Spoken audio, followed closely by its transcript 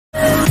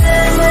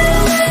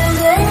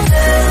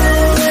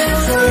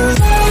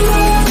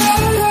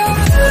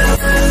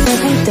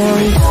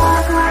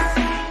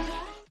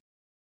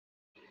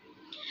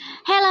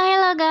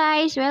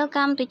guys,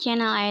 welcome to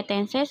channel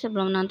Ayotense.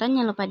 Sebelum nonton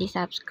jangan lupa di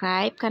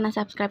subscribe, karena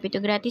subscribe itu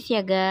gratis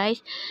ya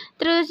guys.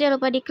 Terus jangan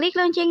lupa diklik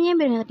loncengnya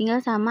biar nggak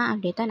tinggal sama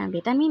updatean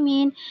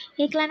Mimin.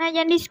 Iklan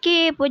aja di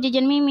skip, buat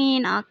jajan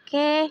Mimin.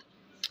 Oke.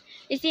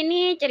 Di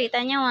sini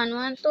ceritanya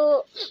Wanwan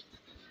tuh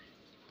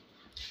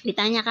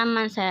ditanyakan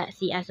masa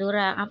si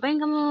Asura,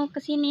 ngapain kamu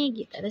kesini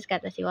gitu. Terus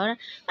kata si Wanwan,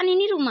 kan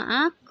ini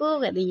rumah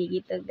aku, katanya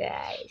gitu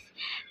guys.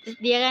 Terus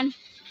dia kan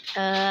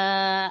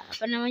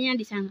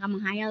disangka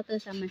menghayal tuh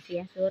sama si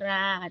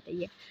Asura,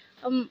 katanya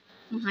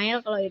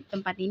menghayal kalau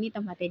tempat ini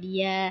tempatnya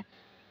dia.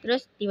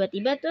 Terus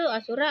tiba-tiba tuh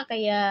Asura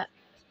kayak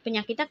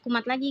penyakitnya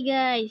kumat lagi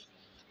guys.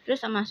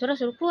 Terus sama Asura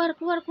suruh keluar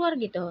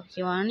gitu.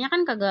 Si Wanwannya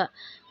kan kagak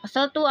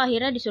kesel tuh,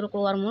 akhirnya disuruh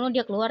keluar mulu,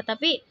 dia keluar.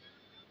 Tapi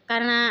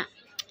karena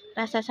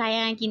rasa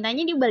sayang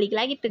cintanya dia balik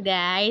lagi tuh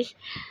guys.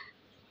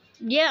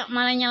 Dia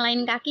malah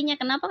nyalain kakinya,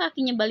 kenapa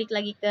kakinya balik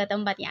lagi ke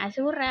tempatnya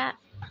Asura.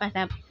 Pas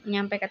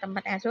nyampe ke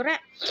tempatnya Asura,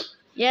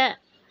 ya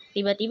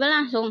tiba-tiba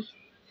langsung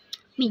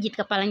mijit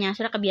kepalanya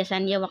Asura.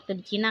 Kebiasaan dia waktu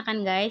di Cina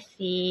kan guys,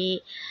 si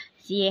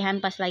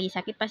Yehan pas lagi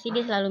sakit pasti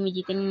dia selalu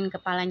mijitin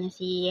kepalanya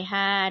si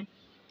Yehan.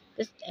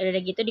 Terus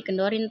udah gitu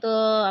dikendorin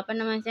tuh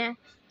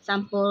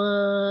sampul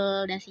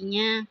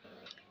dasinya.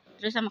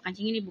 Terus sama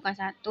kancingnya dibuka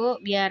satu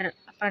biar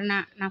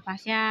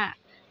nafasnya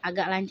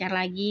agak lancar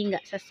lagi,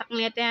 nggak sesek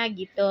ngeliatnya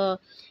gitu.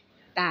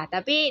 Nah,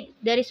 tapi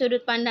dari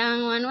sudut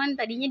pandang Wanwan,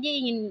 tadinya dia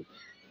ingin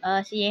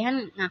si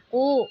Yehan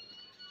ngaku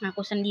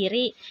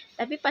sendiri,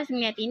 tapi pas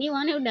ngeliat ini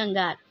Wanwan udah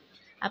nggak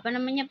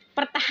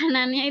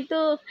pertahanannya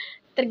itu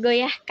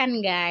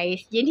tergoyahkan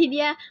guys. Jadi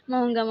dia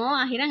mau nggak mau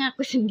akhirnya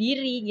ngaku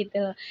sendiri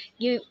gitu.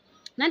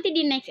 Nanti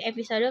di next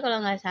episode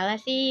kalau nggak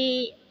salah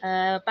sih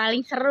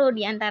paling seru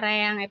di antara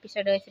yang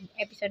episode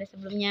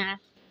sebelumnya.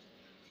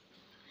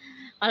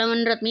 Kalau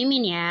menurut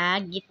Mimin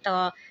ya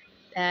gitu.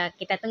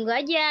 Kita tunggu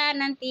aja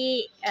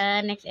nanti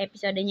next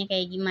episodenya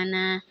kayak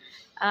gimana.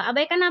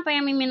 Abaikan apa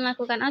yang Mimin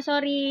lakukan.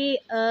 Sorry,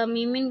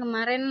 Mimin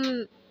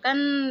kemarin kan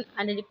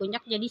ada di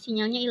puncak jadi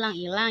sinyalnya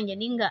hilang-hilang,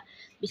 jadi nggak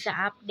bisa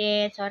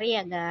update. Sorry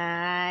ya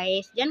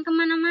guys. Jangan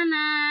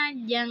kemana-mana,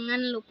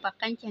 jangan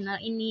lupakan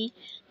channel ini.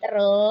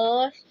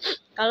 Terus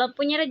kalau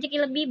punya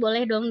rezeki lebih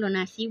boleh dong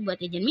donasi buat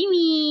jajan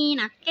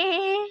Mimin. Oke.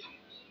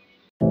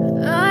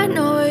 I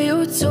know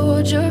you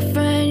told your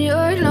friend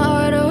you're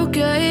not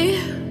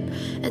okay,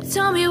 and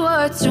tell me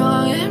what's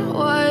wrong and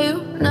why you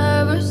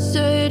never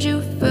said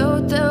you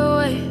felt that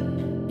way.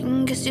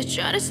 And guess you're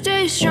trying to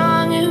stay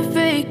strong and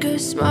fake a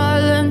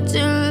smile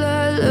until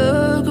I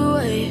look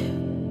away.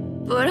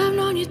 But I've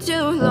known you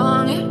too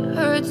long, it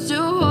hurts to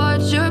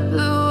watch your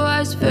blue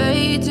eyes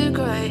fade to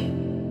gray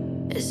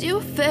as you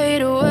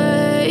fade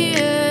away,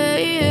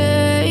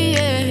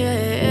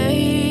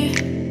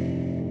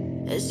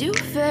 as you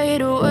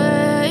fade away.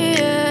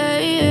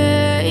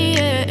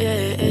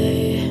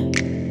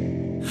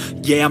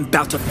 Yeah, I'm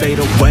about to fade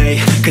away,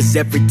 cause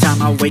every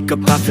time I wake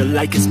up I feel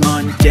like it's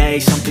Monday.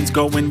 Something's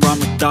going wrong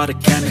with all the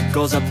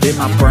chemicals up in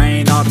my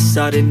brain. All of a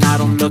sudden I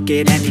don't look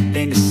at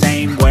anything the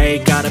same way.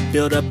 Gotta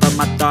build up of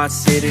my thoughts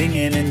sitting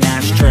in an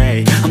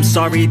ashtray. I'm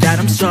sorry that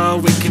I'm so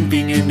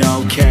inconvenient,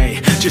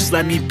 okay. Just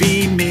let me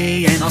be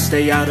me and I'll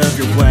stay out of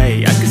your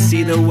way. I can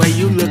see the way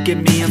you look at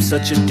me, I'm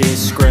such a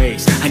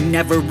disgrace. I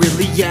never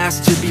really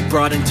asked to be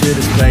brought into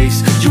this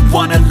place. You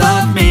wanna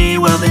love me?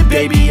 Well then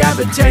baby I have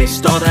a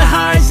taste. All the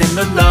highs and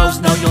the lows,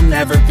 no you'll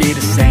never be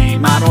the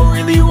same. I don't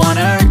really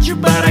wanna hurt you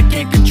but I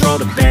can't control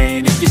the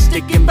pain. If you're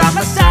sticking by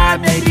my side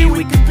maybe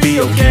we could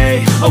be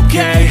okay.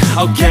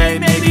 Okay,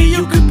 maybe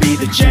you could be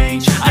the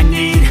change I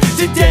need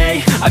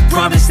today. I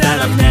promise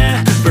that I've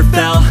never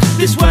felt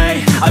this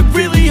way. I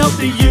really hope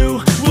that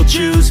you will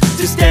choose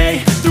to stay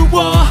through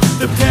all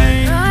the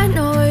pain. I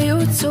know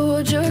you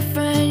told your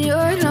friend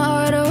you're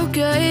not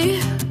okay,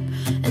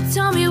 and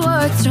tell me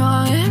what's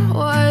wrong and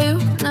why you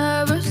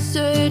never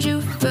said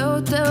you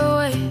felt that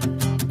way.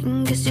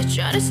 And guess you're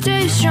trying to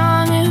stay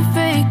strong and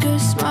fake a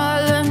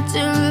smile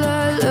until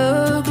I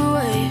look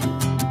away.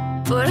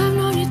 But I've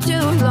known you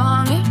too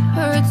long, it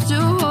hurts to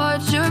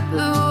watch your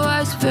blue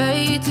eyes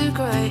fade to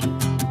gray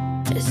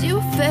as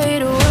you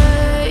fade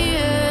away,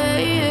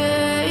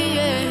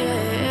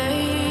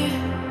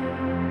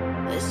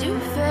 as you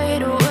fade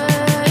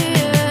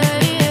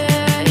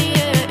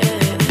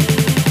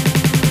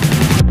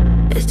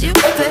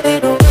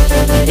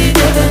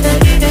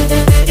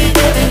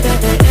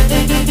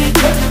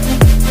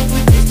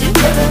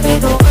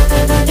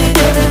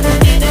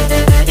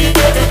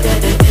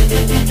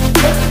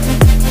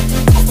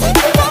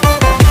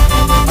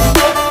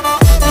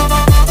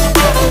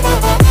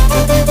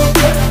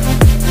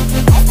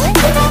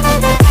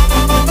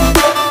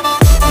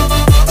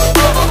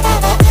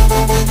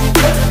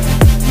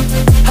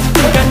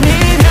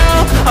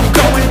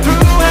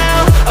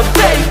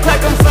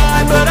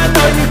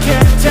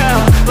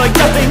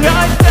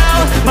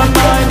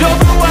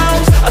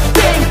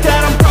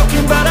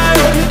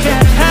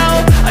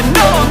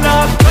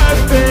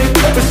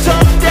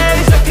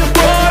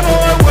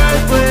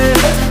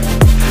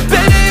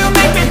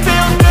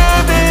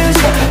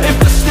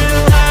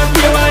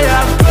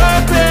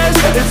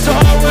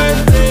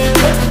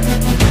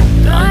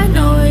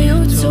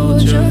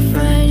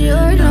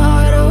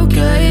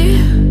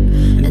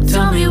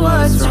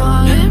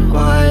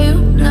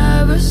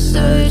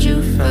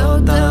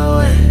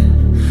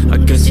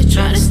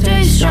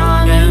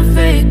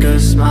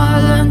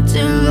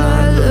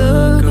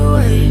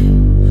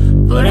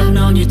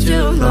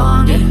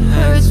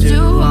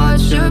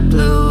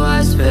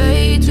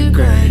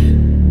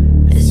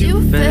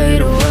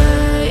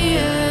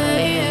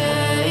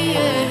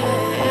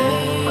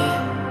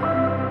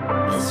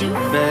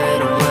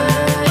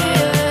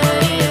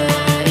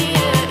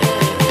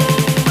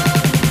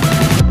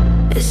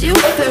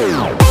fade.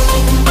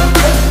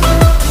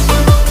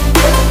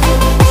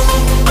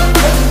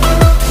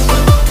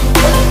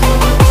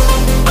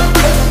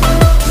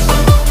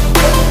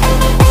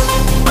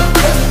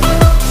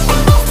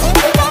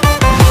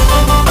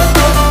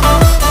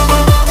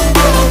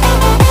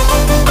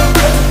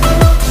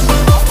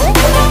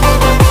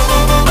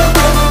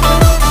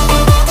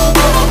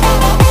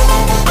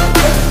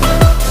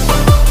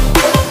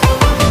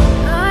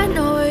 I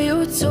know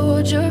you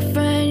told your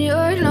friend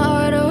you're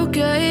not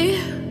okay,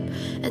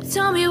 and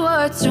tell me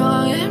what's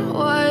wrong and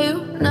why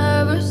you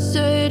never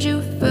said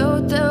you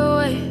felt that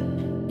way.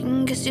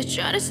 And guess you're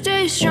trying to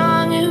stay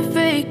strong and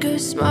fake a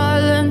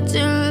smile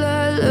until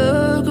I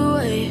look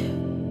away.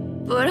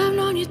 But I've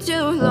known you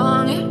too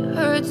long, it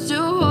hurts to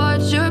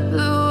watch your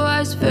blue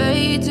eyes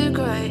fade to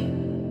gray.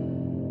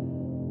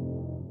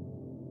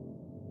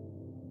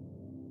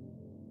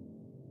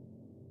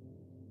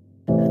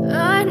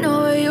 I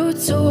know you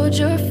told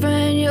your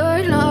friend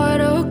you're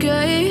not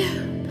okay,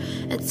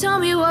 and tell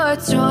me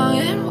what's wrong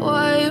and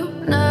why you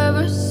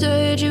never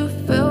said you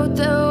felt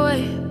that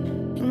way.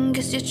 And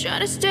guess you're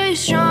trying to stay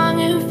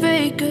strong and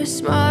fake a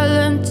smile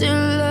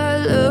until I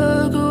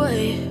look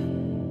away.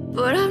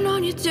 But I've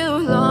known you too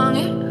long,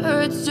 it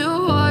hurts to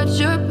watch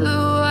your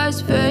blue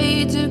eyes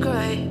fade to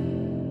gray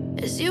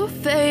as you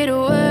fade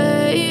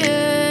away,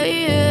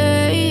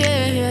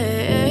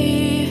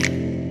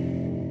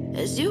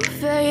 as you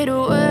fade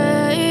away.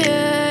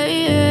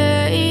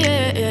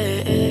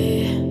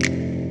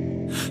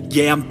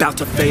 Yeah, I'm about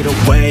to fade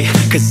away,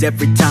 cause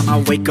every time I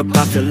wake up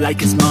I feel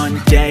like it's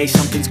Monday.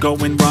 Something's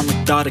going wrong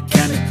with all the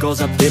chemicals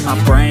up in my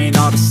brain.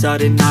 All of a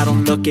sudden I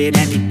don't look at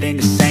anything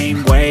the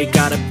same way.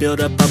 Got a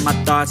buildup of my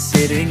thoughts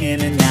sitting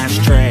in an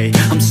ashtray.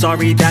 I'm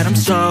sorry that I'm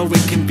so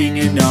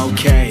inconvenient,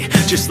 okay.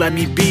 Just let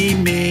me be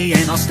me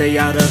and I'll stay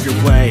out of your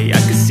way. I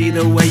can see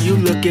the way you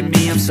look at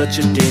me, I'm such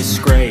a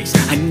disgrace.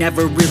 I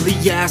never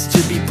really asked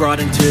to be brought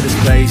into this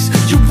place.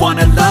 You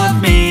wanna love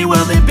me?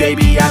 Well then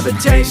baby I have a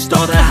taste.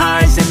 All the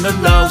highs and the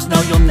lows, no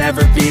you'll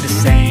never be the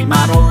same.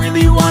 I don't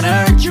really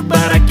wanna hurt you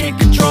but I can't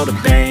control the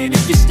pain.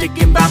 If you're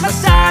sticking by my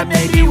side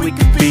maybe we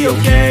could be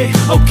okay.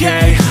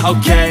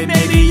 Okay,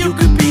 maybe you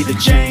could be the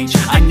change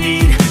I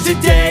need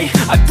today.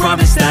 I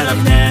promise that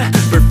I've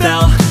never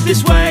felt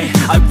this way.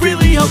 I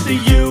really hope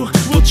that you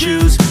will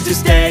choose to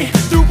stay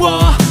through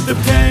all the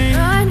pain.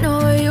 I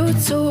know you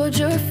told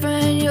your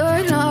friend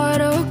you're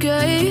not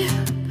okay,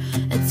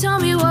 and tell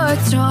me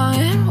what's wrong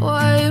and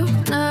why you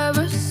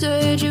never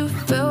said you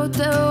felt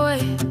that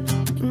way.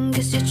 And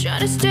guess you're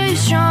trying to stay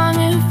strong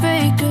and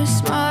fake a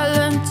smile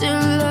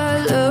until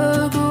I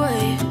look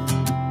away.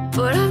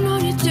 But I've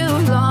known you too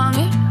long,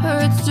 it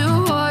hurts to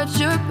watch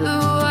your blue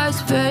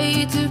eyes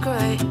fade to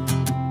gray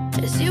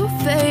as you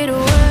fade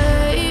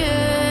away,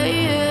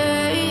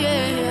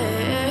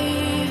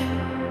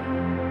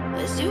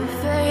 as you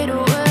fade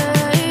away,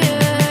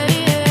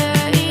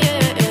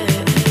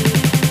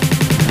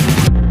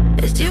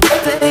 as you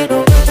fade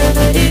away,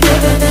 as you fade away.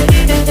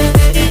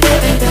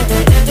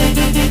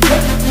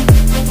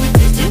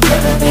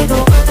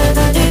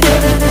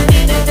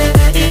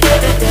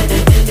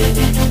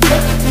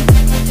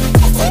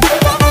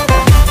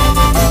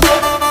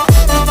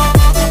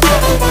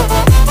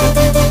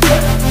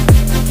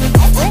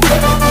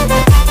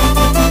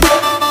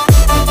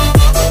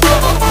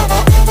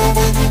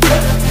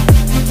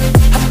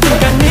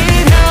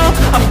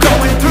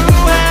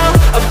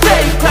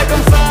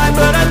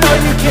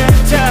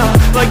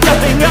 Like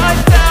nothing I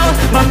felt,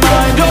 my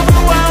mind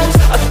overwhelms.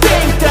 I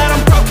think that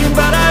I'm broken,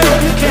 but I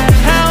hope you can't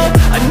help.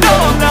 I know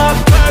I'm not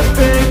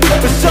perfect,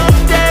 but some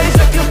days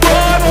I feel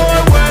far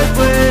more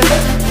worthless.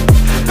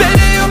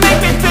 Baby, you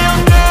make me feel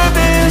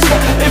nervous.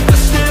 If I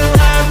still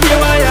have you,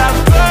 I have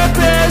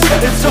purpose.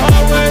 It's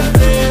all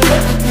worth it.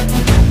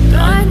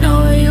 I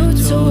know you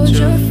told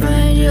your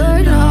friend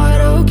you're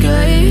not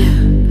okay,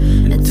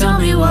 and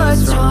tell me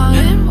what's wrong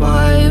and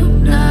why you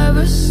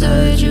never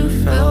said you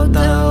felt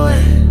that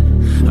way.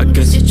 I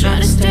guess you're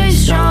trying to stay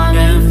strong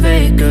and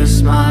fake a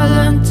smile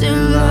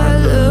until I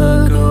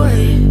look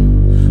away.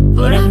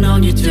 But I've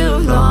known you too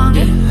long,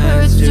 it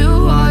hurts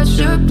to watch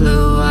your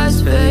blue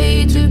eyes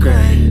fade to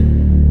gray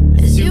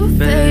as you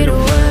fade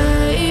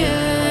away,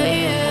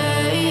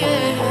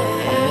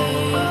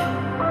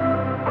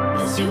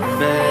 as you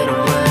fade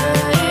away,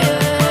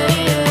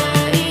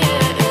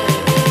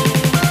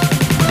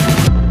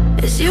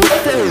 as you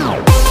fade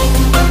away.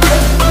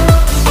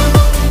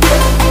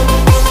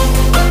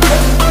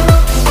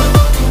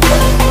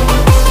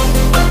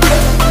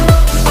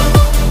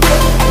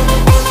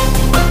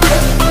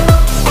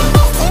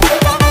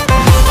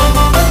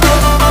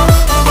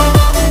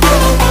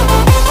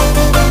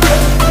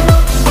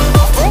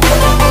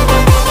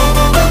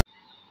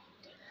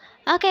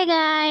 Okay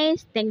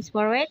guys, thanks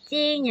for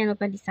watching. Jangan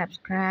lupa di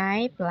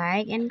subscribe,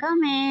 like, and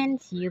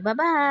comment. See you,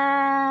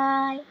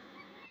 bye-bye.